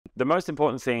The most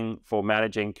important thing for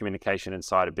managing communication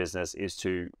inside a business is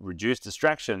to reduce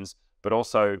distractions, but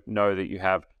also know that you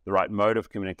have the right mode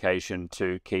of communication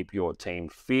to keep your team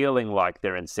feeling like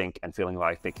they're in sync and feeling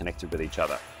like they're connected with each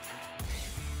other.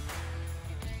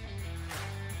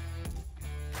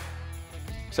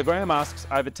 So Graham asks,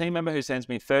 I have a team member who sends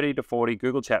me 30 to 40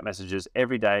 Google Chat messages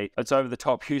every day. It's over the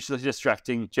top, hugely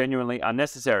distracting, genuinely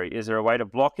unnecessary. Is there a way to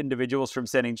block individuals from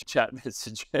sending chat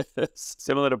messages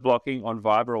similar to blocking on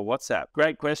Viber or WhatsApp?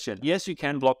 Great question. Yes, you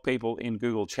can block people in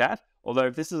Google Chat. Although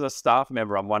if this is a staff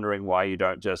member, I'm wondering why you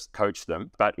don't just coach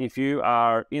them. But if you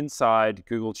are inside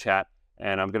Google Chat,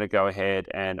 and I'm going to go ahead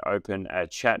and open a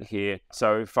chat here.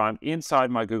 So if I'm inside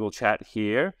my Google Chat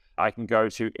here, I can go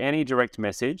to any direct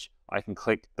message. I can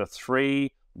click the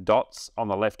 3 dots on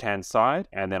the left-hand side,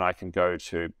 and then I can go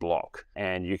to block.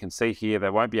 And you can see here, they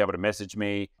won't be able to message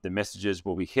me. The messages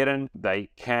will be hidden. They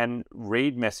can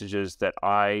read messages that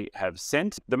I have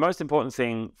sent. The most important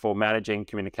thing for managing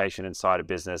communication inside a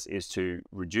business is to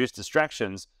reduce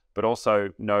distractions, but also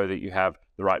know that you have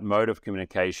the right mode of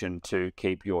communication to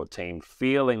keep your team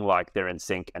feeling like they're in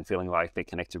sync and feeling like they're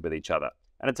connected with each other.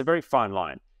 And it's a very fine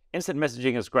line. Instant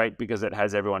messaging is great because it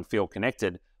has everyone feel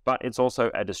connected, but it's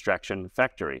also a distraction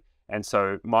factory. And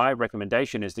so my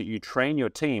recommendation is that you train your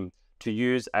team to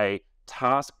use a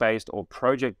task-based or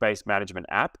project-based management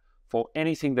app for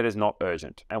anything that is not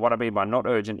urgent. And what I mean by not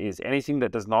urgent is anything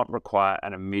that does not require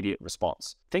an immediate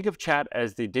response. Think of chat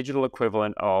as the digital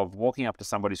equivalent of walking up to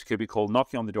somebody's cubicle,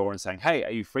 knocking on the door and saying, hey,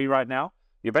 are you free right now?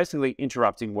 You're basically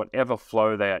interrupting whatever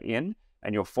flow they are in,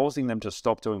 and you're forcing them to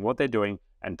stop doing what they're doing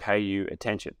and pay you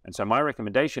attention. And so my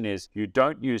recommendation is you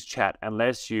don't use chat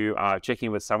unless you are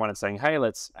checking with someone and saying, hey,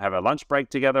 let's have a lunch break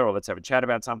together, or let's have a chat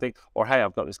about something, or hey,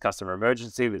 I've got this customer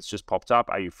emergency that's just popped up.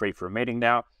 Are you free for a meeting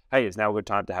now? Hey, is now a good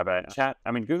time to have a chat?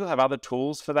 I mean, Google have other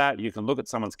tools for that. You can look at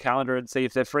someone's calendar and see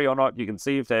if they're free or not. You can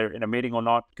see if they're in a meeting or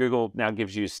not. Google now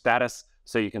gives you status,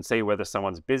 so you can see whether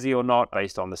someone's busy or not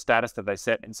based on the status that they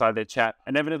set inside their chat.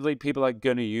 Inevitably, people are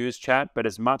going to use chat, but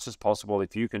as much as possible,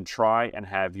 if you can try and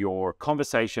have your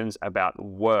conversations about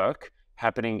work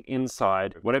happening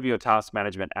inside whatever your task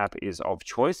management app is of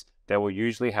choice, they will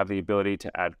usually have the ability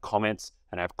to add comments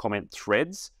and have comment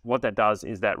threads. What that does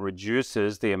is that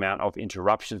reduces the amount of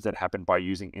interruptions that happen by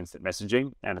using instant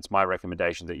messaging, and it's my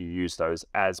recommendation that you use those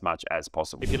as much as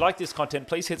possible. If you like this content,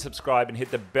 please hit subscribe and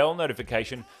hit the bell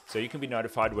notification so you can be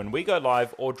notified when we go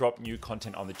live or drop new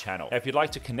content on the channel. Now, if you'd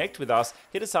like to connect with us,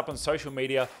 hit us up on social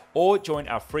media or join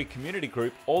our free community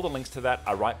group. All the links to that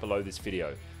are right below this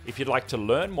video. If you'd like to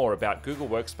learn more about Google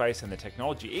Workspace and the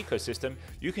technology ecosystem,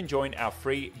 you can join our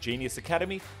free Genius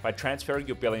Academy by transferring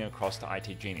your billing across to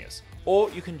itGenius.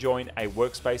 Or you can join a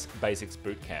Workspace Basics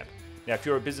Bootcamp. Now, if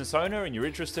you're a business owner and you're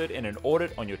interested in an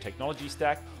audit on your technology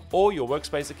stack or your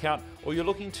Workspace account, or you're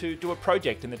looking to do a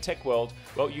project in the tech world,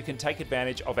 well, you can take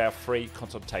advantage of our free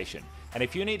consultation. And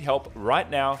if you need help right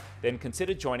now, then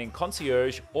consider joining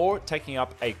Concierge or taking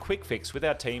up a quick fix with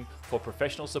our team for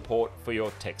professional support for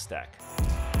your tech stack.